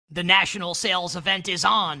The national sales event is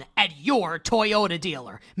on at your Toyota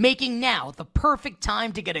dealer, making now the perfect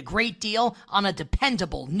time to get a great deal on a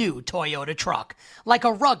dependable new Toyota truck. Like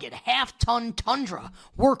a rugged half-ton Tundra,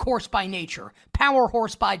 workhorse by nature, power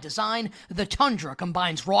horse by design, the Tundra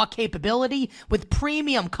combines raw capability with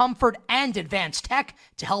premium comfort and advanced tech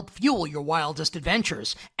to help fuel your wildest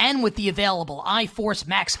adventures. And with the available iForce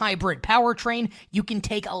Max Hybrid powertrain, you can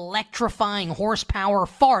take electrifying horsepower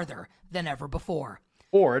farther than ever before.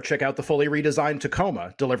 Or check out the fully redesigned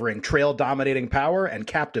Tacoma, delivering trail-dominating power and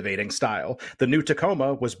captivating style. The new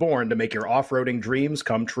Tacoma was born to make your off-roading dreams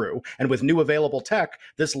come true. And with new available tech,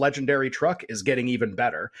 this legendary truck is getting even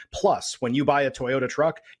better. Plus, when you buy a Toyota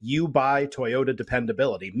truck, you buy Toyota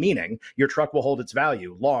dependability, meaning your truck will hold its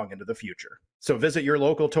value long into the future. So visit your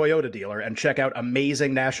local Toyota dealer and check out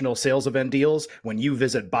amazing national sales event deals when you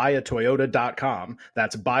visit buyatoyota.com.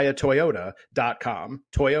 That's buyatoyota.com.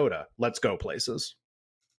 Toyota, let's go places.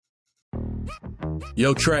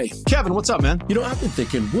 Yo, Trey. Kevin, what's up, man? You know, I've been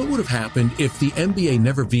thinking, what would have happened if the NBA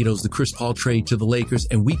never vetoes the Chris Paul trade to the Lakers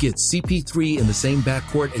and we get CP3 in the same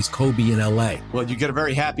backcourt as Kobe in LA? Well, you get a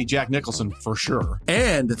very happy Jack Nicholson, for sure.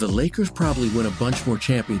 And the Lakers probably win a bunch more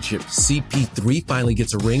championships. CP3 finally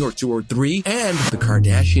gets a ring or two or three, and the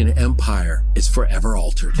Kardashian empire is forever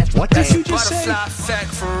altered. What did you just say?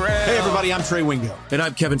 Hey, everybody, I'm Trey Wingo. And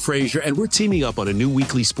I'm Kevin Frazier, and we're teaming up on a new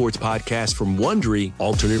weekly sports podcast from Wondery,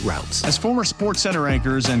 Alternate Routes. As former Sports Center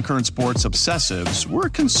anchors and current sports obsessives, we're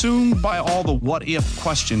consumed by all the what-if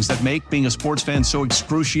questions that make being a sports fan so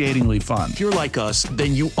excruciatingly fun. If you're like us,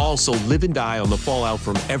 then you also live and die on the fallout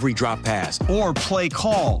from every drop pass. Or play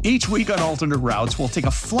call. Each week on Alternate Routes, we'll take a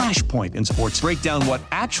flashpoint in sports, break down what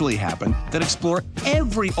actually happened, then explore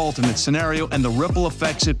every alternate scenario and the ripple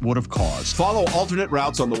effects it would have caused. Follow Alternate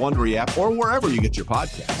Routes on the Wondery app or wherever you get your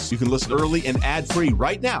podcasts. You can listen early and ad-free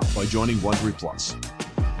right now by joining Wondery Plus.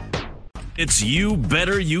 It's You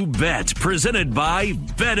Better You Bet, presented by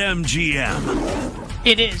BetMGM.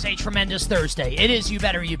 It is a tremendous Thursday. It is You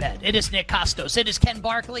Better You Bet. It is Nick Costos. It is Ken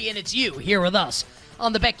Barkley, and it's you here with us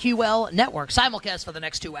on the BetQL Network. Simulcast for the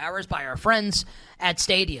next 2 hours by our friends at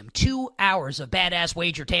Stadium. 2 hours of badass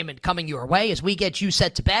wagertainment coming your way as we get you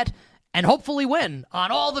set to bet and hopefully win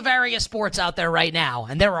on all the various sports out there right now.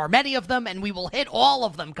 And there are many of them, and we will hit all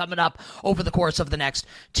of them coming up over the course of the next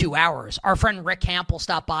 2 hours. Our friend Rick Camp will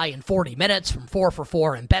stop by in 40 minutes from 4 for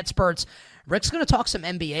 4 and BetSperts. Rick's going to talk some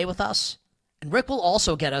NBA with us, and Rick will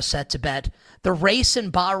also get us set to bet the race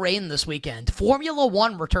in Bahrain this weekend. Formula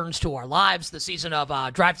One returns to our lives. The season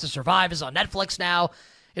of Drive to Survive is on Netflix now.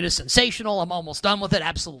 It is sensational. I'm almost done with it.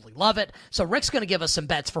 Absolutely love it. So Rick's going to give us some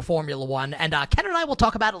bets for Formula One. And Ken and I will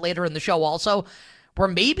talk about it later in the show also, where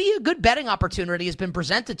maybe a good betting opportunity has been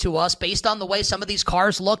presented to us based on the way some of these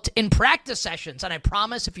cars looked in practice sessions. And I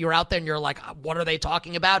promise if you're out there and you're like, what are they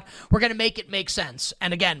talking about? We're going to make it make sense.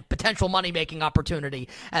 And again, potential money-making opportunity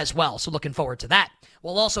as well. So looking forward to that.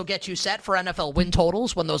 We'll also get you set for NFL win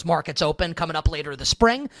totals when those markets open coming up later this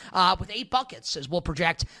spring with 8 buckets as we'll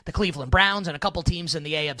project the Cleveland Browns and a couple teams in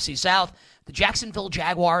the AFC South. The Jacksonville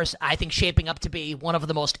Jaguars, I think, shaping up to be one of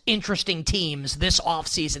the most interesting teams this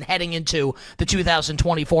offseason heading into the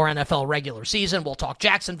 2024 NFL regular season. We'll talk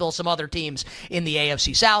Jacksonville, some other teams in the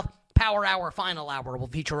AFC South. Power Hour, Final Hour will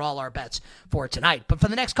feature all our bets for tonight. But for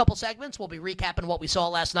the next couple segments, we'll be recapping what we saw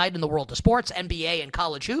last night in the world of sports, NBA and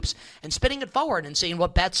college hoops, and spinning it forward and seeing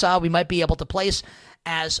what bets we might be able to place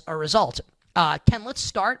as a result. Ken, let's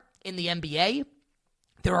start in the NBA.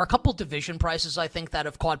 There are a couple division prices, I think, that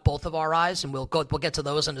have caught both of our eyes, and we'll get to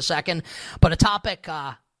those in a second. But a topic,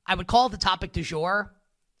 I would call the topic du jour,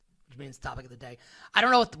 which means the topic of the day. I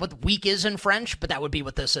don't know what the week is in French, but that would be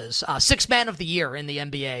what this is. Sixth man of the year in the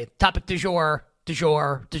NBA. Topic du jour,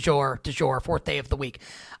 fourth day of the week.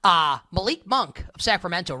 Malik Monk of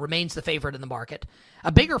Sacramento remains the favorite in the market.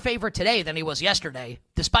 A bigger favorite today than he was yesterday,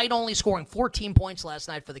 despite only scoring 14 points last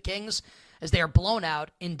night for the Kings, as they are blown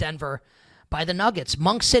out in Denver by the Nuggets.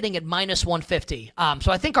 Monk sitting at minus 150.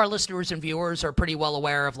 So I think our listeners and viewers are pretty well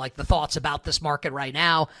aware of like the thoughts about this market right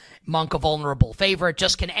now. Monk a vulnerable favorite.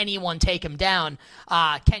 Just can anyone take him down?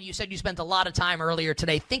 Ken, you said you spent a lot of time earlier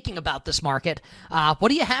today thinking about this market. What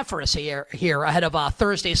do you have for us here ahead of a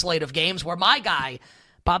Thursday slate of games where my guy,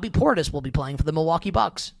 Bobby Portis, will be playing for the Milwaukee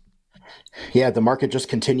Bucks? Yeah, the market just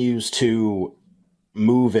continues to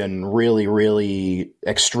move in really, really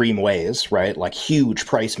extreme ways, right? Like huge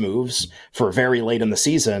price moves for very late in the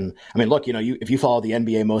season. I mean, look, if you follow the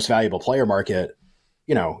NBA most valuable player market,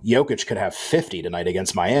 Jokic could have 50 tonight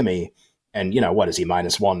against Miami. And, what is he,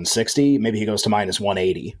 minus 160? Maybe he goes to minus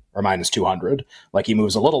 180 or minus 200. Like he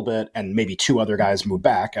moves a little bit and maybe two other guys move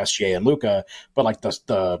back, SGA and Luka. But like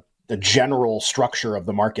the the general structure of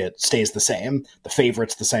the market stays the same. The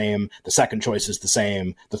favorite's the same. The second choice is the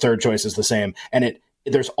same. The third choice is the same. And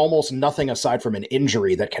there's almost nothing aside from an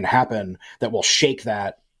injury that can happen that will shake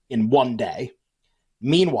that in one day.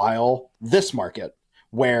 Meanwhile, this market,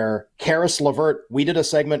 where Karis LeVert, we did a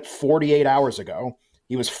segment 48 hours ago.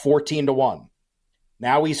 He was 14-1.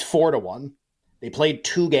 Now he's 4-1. They played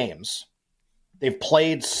 2 games. They've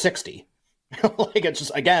played 60. Like, it's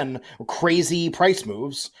just, again, crazy price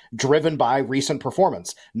moves driven by recent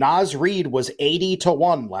performance. Naz Reid was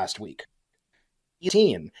 80-1 last week.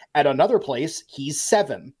 18. At another place, he's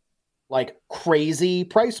 7. Like, crazy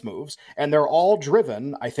price moves. And they're all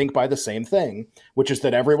driven, I think, by the same thing, which is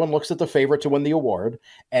that everyone looks at the favorite to win the award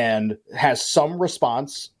and has some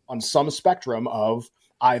response on some spectrum of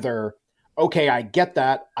either, okay, I get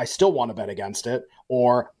that, I still want to bet against it,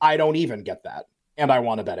 or I don't even get that, and I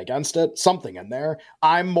want to bet against it. Something in there.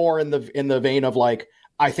 I'm more in the vein of, like,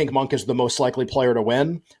 I think Monk is the most likely player to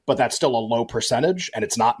win, but that's still a low percentage, and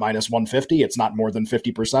it's not minus 150. It's not more than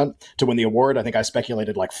 50% to win the award. I think I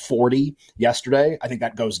speculated like 40 yesterday. I think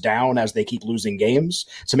that goes down as they keep losing games.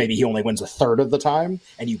 So maybe he only wins a third of the time,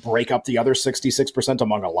 and you break up the other 66%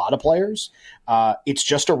 among a lot of players. It's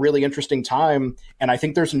just a really interesting time, and I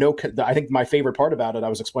think I think my favorite part about it, I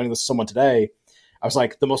was explaining this to someone today, I was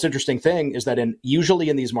like, the most interesting thing is that usually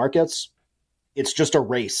in these markets, it's just a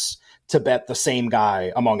race to bet the same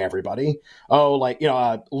guy among everybody. Oh, like,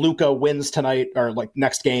 Luka wins tonight, or like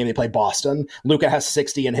next game they play Boston. Luka has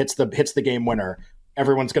 60 and hits the game winner.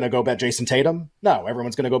 Everyone's going to go bet Jason Tatum? No,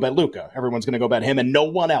 everyone's going to go bet Luka. Everyone's going to go bet him and no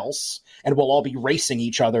one else. And we'll all be racing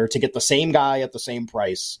each other to get the same guy at the same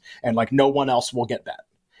price. And like no one else will get bet.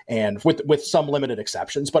 And with some limited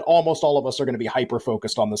exceptions, but almost all of us are going to be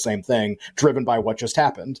hyper-focused on the same thing, driven by what just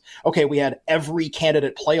happened. Okay, we had every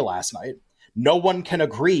candidate play last night. No one can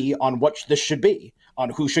agree on what this should be, on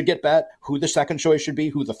who should get bet, who the second choice should be,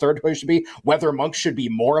 who the third choice should be, whether Monk should be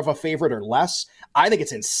more of a favorite or less. I think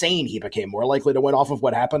it's insane he became more likely to win off of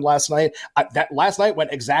what happened last night. That last night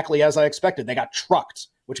went exactly as I expected. They got trucked,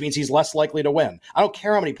 which means he's less likely to win. I don't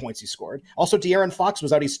care how many points he scored. Also, De'Aaron Fox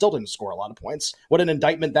was out. He still didn't score a lot of points. What an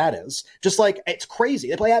indictment that is. Just like, it's crazy.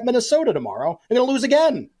 They play at Minnesota tomorrow. They're going to lose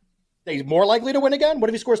again. They're more likely to win again? What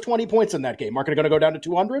if he scores 20 points in that game? Market going to go down to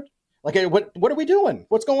 200? Like, what are we doing?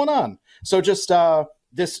 What's going on? So just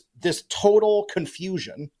this total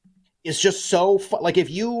confusion is just so like, if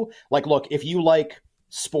you like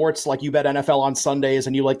sports, like you bet NFL on Sundays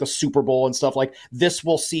and you like the Super Bowl and stuff, like this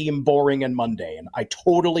will seem boring and mundane. I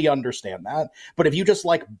totally understand that. But if you just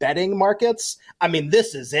like betting markets, I mean,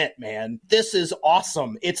 this is it, man. This is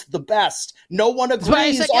awesome. It's the best. No one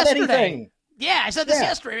agrees on anything. Yeah, I said this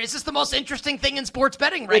yesterday. It's just the most interesting thing in sports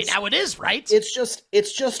betting right now. It is, right? It's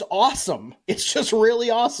just awesome. It's just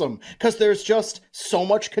really awesome because there's just so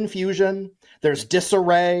much confusion. There's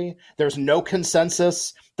disarray. There's no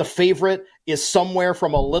consensus. The favorite is somewhere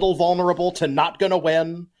from a little vulnerable to not going to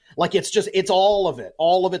win. Like, it's all of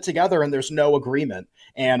it together, and there's no agreement.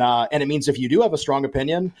 And it means if you do have a strong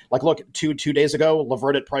opinion, like, look, two days ago,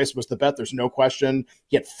 LeVert at price was the bet. There's no question.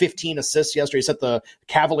 He had 15 assists yesterday. He set the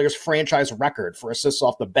Cavaliers franchise record for assists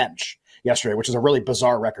off the bench yesterday, which is a really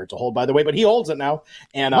bizarre record to hold, by the way, but he holds it now.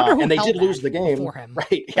 And they did lose the game.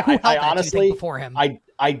 Right. Yeah, I honestly, before him?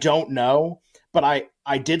 I don't know, but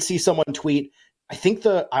I did see someone tweet. I think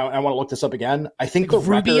I want to look this up again. I think the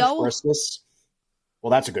Rubio? record for assists. Well,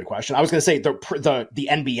 that's a good question. I was going to say the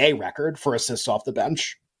NBA record for assists off the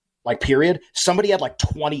bench, like, period. Somebody had like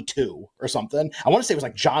 22 or something. I want to say it was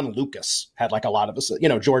like John Lucas had like a lot of assists,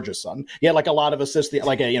 George's son. He had like a lot of assists,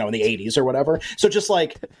 like, in the 80s or whatever. So just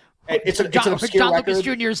like, it's an obscure John record.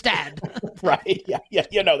 Lucas Jr.'s dad. Right.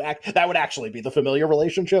 Yeah. That would actually be the familiar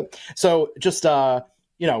relationship. So just, what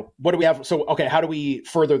do we have? So, okay, how do we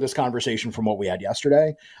further this conversation from what we had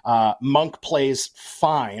yesterday? Monk plays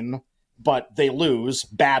fine, but they lose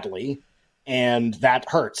badly, and that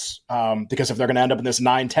hurts because if they're going to end up in this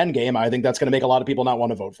 9-10 game, I think that's going to make a lot of people not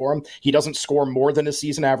want to vote for him. He doesn't score more than his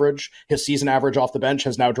season average. His season average off the bench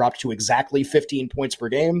has now dropped to exactly 15 points per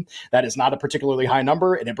game. That is not a particularly high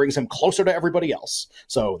number, and it brings him closer to everybody else.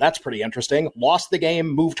 So that's pretty interesting. Lost the game,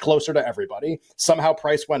 moved closer to everybody. Somehow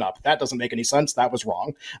price went up. That doesn't make any sense. That was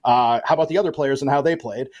wrong. How about the other players and how they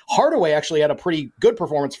played? Hardaway actually had a pretty good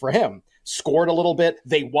performance for him. Scored a little bit.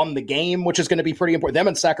 They won the game, which is going to be pretty important. Them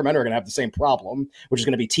and Sacramento are going to have the same problem, which is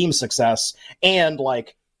going to be team success. And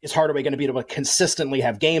like, is Hardaway going to be able to consistently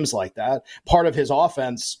have games like that? Part of his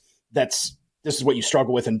offense, this is what you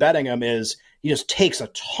struggle with in betting him, is he just takes a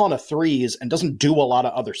ton of threes and doesn't do a lot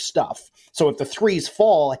of other stuff. So if the threes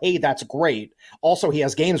fall, hey, that's great. Also, he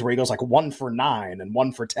has games where he goes like 1 for 9 and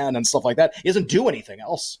 1 for 10 and stuff like that. He doesn't do anything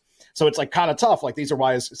else. So it's like kind of tough. Like these are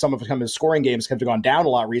why some of his scoring games have gone down a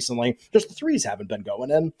lot recently. Just the threes haven't been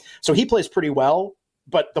going in. So he plays pretty well.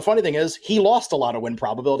 But the funny thing is he lost a lot of win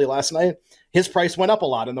probability last night. His price went up a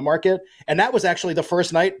lot in the market. And that was actually the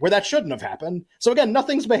first night where that shouldn't have happened. So again,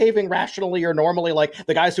 nothing's behaving rationally or normally. Like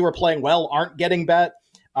the guys who are playing well aren't getting bet.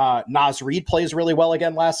 Naz Reid plays really well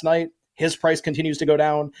again last night. His price continues to go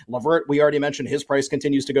down. Levert, we already mentioned, his price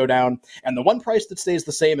continues to go down. And the one price that stays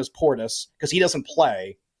the same is Portis, because he doesn't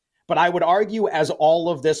play. But I would argue as all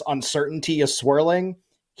of this uncertainty is swirling,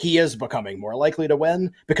 he is becoming more likely to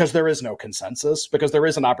win because there is no consensus, because there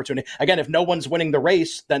is an opportunity. Again, if no one's winning the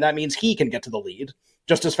race, then that means he can get to the lead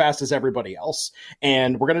just as fast as everybody else.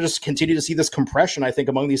 And we're going to just continue to see this compression, I think,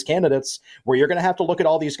 among these candidates, where you're going to have to look at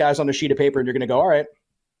all these guys on a sheet of paper and you're going to go, all right,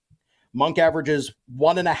 Monk averages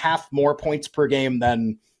 1.5 more points per game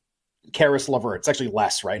than Karis LeVert. It's actually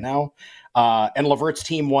less right now. And LeVert's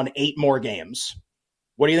team won 8 more games.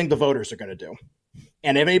 What do you think the voters are going to do?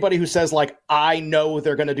 And anybody who says, like, I know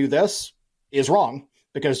they're going to do this is wrong,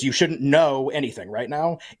 because you shouldn't know anything right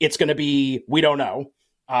now. It's going to be, we don't know.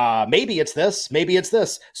 Maybe it's this, maybe it's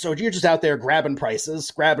this. So you're just out there grabbing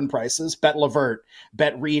prices, bet LeVert,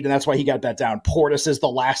 bet Reed, and that's why he got bet down. Portis is the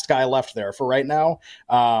last guy left there for right now.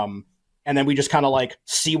 And then we just kind of like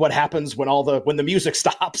see what happens when the music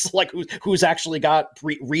stops, like who's actually got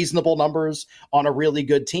reasonable numbers on a really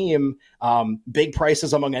good team. Big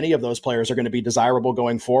prices among any of those players are going to be desirable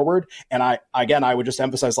going forward. And I would just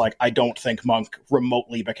emphasize, like, I don't think Monk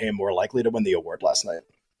remotely became more likely to win the award last night.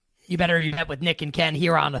 You better be met with Nick and Ken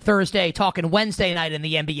here on a Thursday, talking Wednesday night in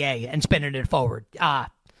the NBA and spinning it forward.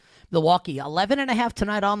 Milwaukee, 11.5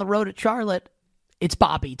 tonight on the road at Charlotte. It's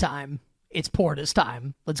Bobby time. It's Portis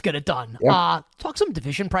time. Let's get it done. Yeah. Talk some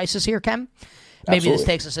division prices here, Ken. Maybe Absolutely. This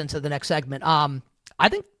takes us into the next segment. I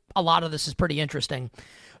think a lot of this is pretty interesting.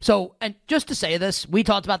 So, and just to say this, we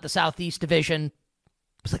talked about the Southeast Division.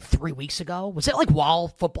 It was like 3 weeks ago. Was it like while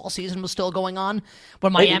football season was still going on?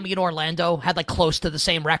 When Miami and Orlando had like close to the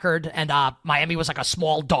same record, and Miami was like a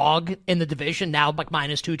small dog in the division, now like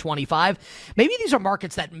minus 225. Maybe these are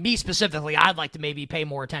markets that me specifically, I'd like to maybe pay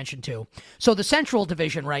more attention to. So the Central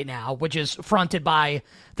Division right now, which is fronted by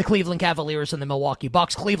the Cleveland Cavaliers and the Milwaukee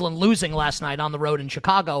Bucks, Cleveland losing last night on the road in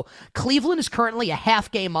Chicago. Cleveland is currently a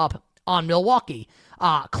half game up on Milwaukee.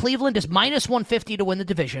 Cleveland is minus 150 to win the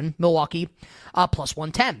division. Milwaukee, plus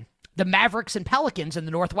 110. The Mavericks and Pelicans in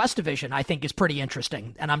the Northwest Division, I think, is pretty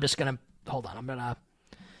interesting. And I'm just going to, hold on,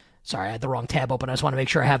 sorry, I had the wrong tab open. I just want to make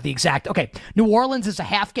sure I have the exact, okay. New Orleans is a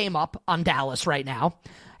half game up on Dallas right now.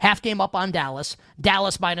 Half game up on Dallas.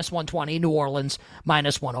 Dallas minus 120, New Orleans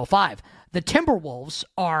minus 105. The Timberwolves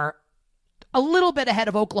are a little bit ahead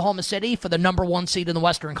of Oklahoma City for the number 1 seed in the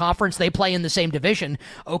Western Conference. They play in the same division.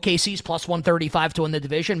 OKC's plus 135 to win the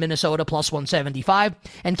division. Minnesota plus 175.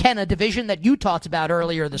 And Ken, a division that you talked about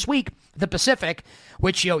earlier this week, the Pacific,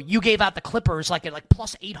 which you gave out the Clippers like at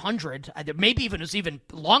plus 800. Maybe even it was even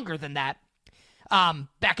longer than that.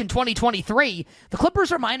 Back in 2023, the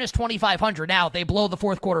Clippers are minus 2,500 now. They blow the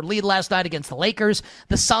fourth quarter lead last night against the Lakers.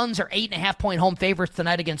 The Suns are 8.5-point home favorites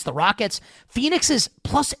tonight against the Rockets. Phoenix is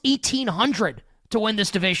plus 1,800 to win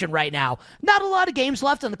this division right now. Not a lot of games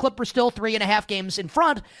left, and the Clippers still 3.5 games in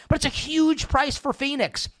front, but it's a huge price for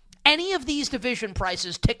Phoenix. Any of these division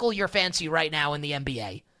prices tickle your fancy right now in the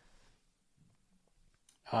NBA?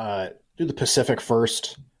 Do the Pacific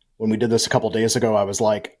first. When we did this a couple days ago, I was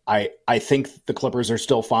like, I think the Clippers are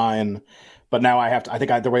still fine, but now I have to. I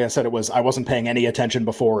think the way I said it was I wasn't paying any attention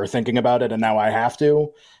before or thinking about it, and now I have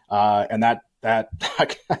to. And that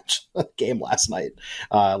game last night,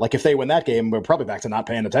 like if they win that game, we're probably back to not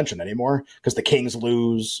paying attention anymore because the Kings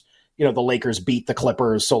lose. The Lakers beat the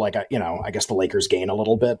Clippers, so like I guess the Lakers gain a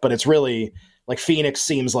little bit, but it's really like Phoenix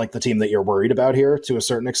seems like the team that you're worried about here to a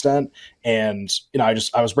certain extent. And I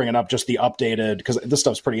was bringing up just the updated, because this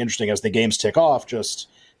stuff's pretty interesting as the games tick off, just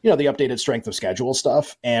the updated strength of schedule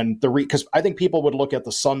stuff. And because I think people would look at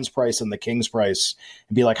the Suns price and the Kings price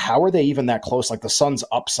and be like, how are they even that close? Like the Suns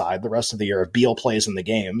upside the rest of the year if Beal plays in the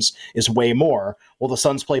games is way more. Well, the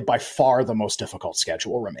Suns play by far the most difficult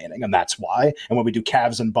schedule remaining, and that's why. And when we do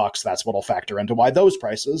Cavs and Bucks, that's what'll factor into why those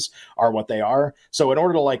prices are what they are. So in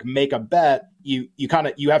order to like make a bet, you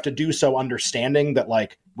have to do so understanding that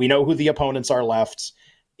like we know who the opponents are left.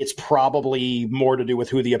 It's probably more to do with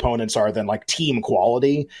who the opponents are than like team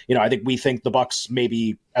quality. I think we think the Bucks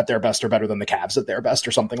maybe at their best are better than the Cavs at their best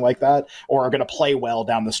or something like that, or are going to play well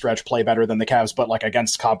down the stretch, play better than the Cavs, but like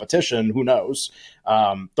against competition, who knows?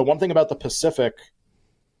 The one thing about the Pacific,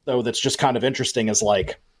 though, that's just kind of interesting is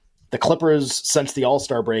like the Clippers since the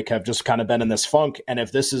All-Star break have just kind of been in this funk. And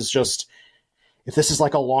if this is just, if this is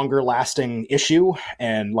like a longer lasting issue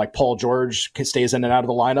and like Paul George stays in and out of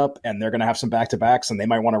the lineup and they're going to have some back-to-backs and they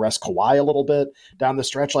might want to rest Kawhi a little bit down the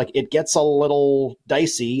stretch, like it gets a little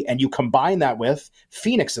dicey. And you combine that with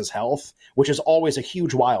Phoenix's health, which is always a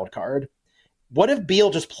huge wild card. What if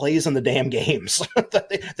Beal just plays in the damn games?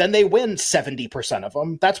 Then they win 70% of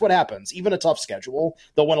them. That's what happens. Even a tough schedule,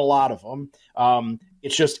 they'll win a lot of them.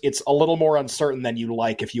 It's a little more uncertain than you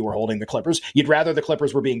like if you were holding the Clippers. You'd rather the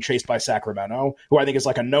Clippers were being chased by Sacramento, who I think is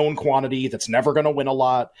like a known quantity that's never going to win a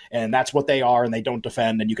lot, and that's what they are, and they don't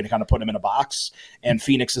defend, and you can kind of put them in a box. And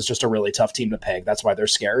Phoenix is just a really tough team to peg. That's why they're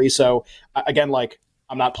scary. So, again, like,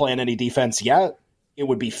 I'm not playing any defense yet. It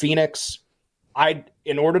would be Phoenix.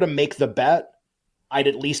 In order to make the bet, I'd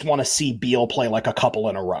at least want to see Beal play like a couple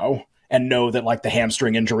in a row and know that like the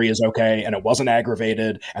hamstring injury is okay and it wasn't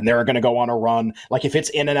aggravated and they're going to go on a run. Like if it's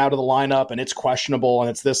in and out of the lineup and it's questionable and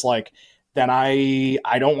it's this, like, then I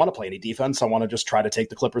don't want to play any defense. I want to just try to take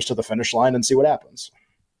the Clippers to the finish line and see what happens.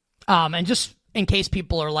 And just in case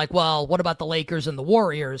people are like, well, what about the Lakers and the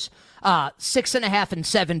Warriors? 6.5 and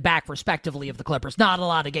 7 back respectively of the Clippers. Not a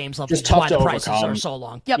lot of games left. Just tough why to the prices overcome. are so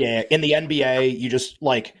long. Yep. Yeah, in the NBA, you just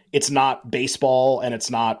like, it's not baseball and it's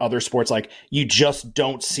not other sports. Like you just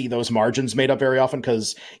don't see those margins made up very often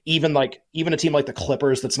because even a team like the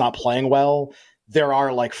Clippers that's not playing well, there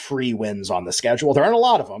are like free wins on the schedule. There aren't a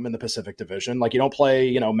lot of them in the Pacific Division. Like you don't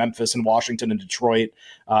play, Memphis and Washington and Detroit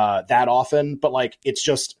that often, but like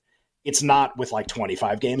it's not with like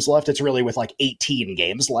 25 games left. It's really with like 18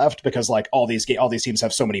 games left because like all these teams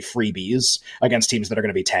have so many freebies against teams that are going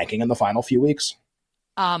to be tanking in the final few weeks.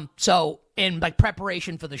 So in like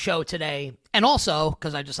preparation for the show today, and also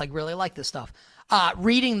because I just like really like this stuff,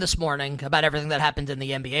 reading this morning about everything that happened in the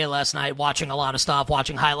NBA last night, watching a lot of stuff,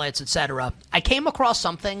 watching highlights, etc. I came across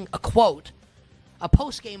something, a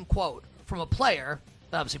post-game quote from a player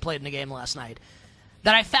that obviously played in the game last night,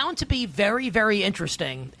 that I found to be very, very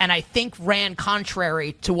interesting, and I think ran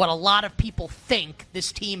contrary to what a lot of people think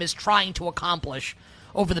this team is trying to accomplish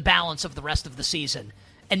over the balance of the rest of the season.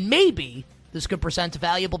 And maybe this could present a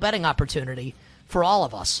valuable betting opportunity for all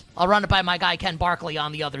of us. I'll run it by my guy Ken Barkley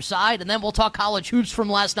on the other side, and then we'll talk college hoops from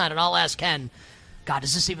last night, and I'll ask Ken, God,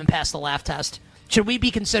 does this even pass the laugh test? Should we be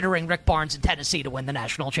considering Rick Barnes in Tennessee to win the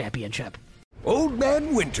national championship? Old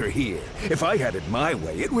Man Winter here. If I had it my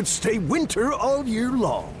way, it would stay winter all year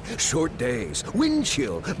long. Short days, wind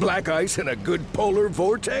chill, black ice, and a good polar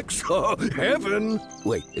vortex. Oh, heaven!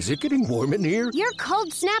 Wait, is it getting warm in here? Your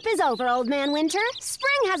cold snap is over, Old Man Winter.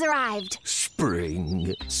 Spring has arrived.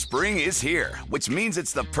 Spring. Spring is here, which means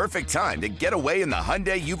it's the perfect time to get away in the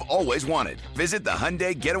Hyundai you've always wanted. Visit the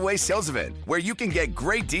Hyundai Getaway Sales Event, where you can get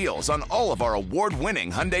great deals on all of our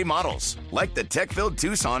award-winning Hyundai models, like the tech-filled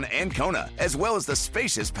Tucson and Kona, as well as the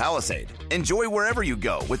spacious Palisade. Enjoy wherever you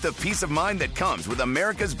go with the peace of mind that comes with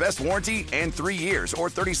America's best warranty and 3 years or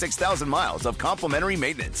 36,000 miles of complimentary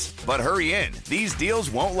maintenance. But hurry in, these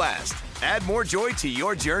deals won't last. Add more joy to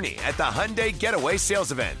your journey at the Hyundai Getaway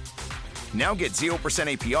Sales Event. Now get 0%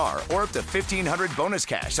 APR or up to $1,500 bonus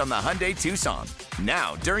cash on the Hyundai Tucson.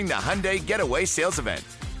 Now, during the Hyundai Getaway Sales Event.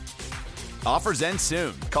 Offers end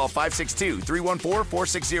soon. Call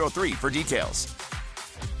 562-314-4603 for details.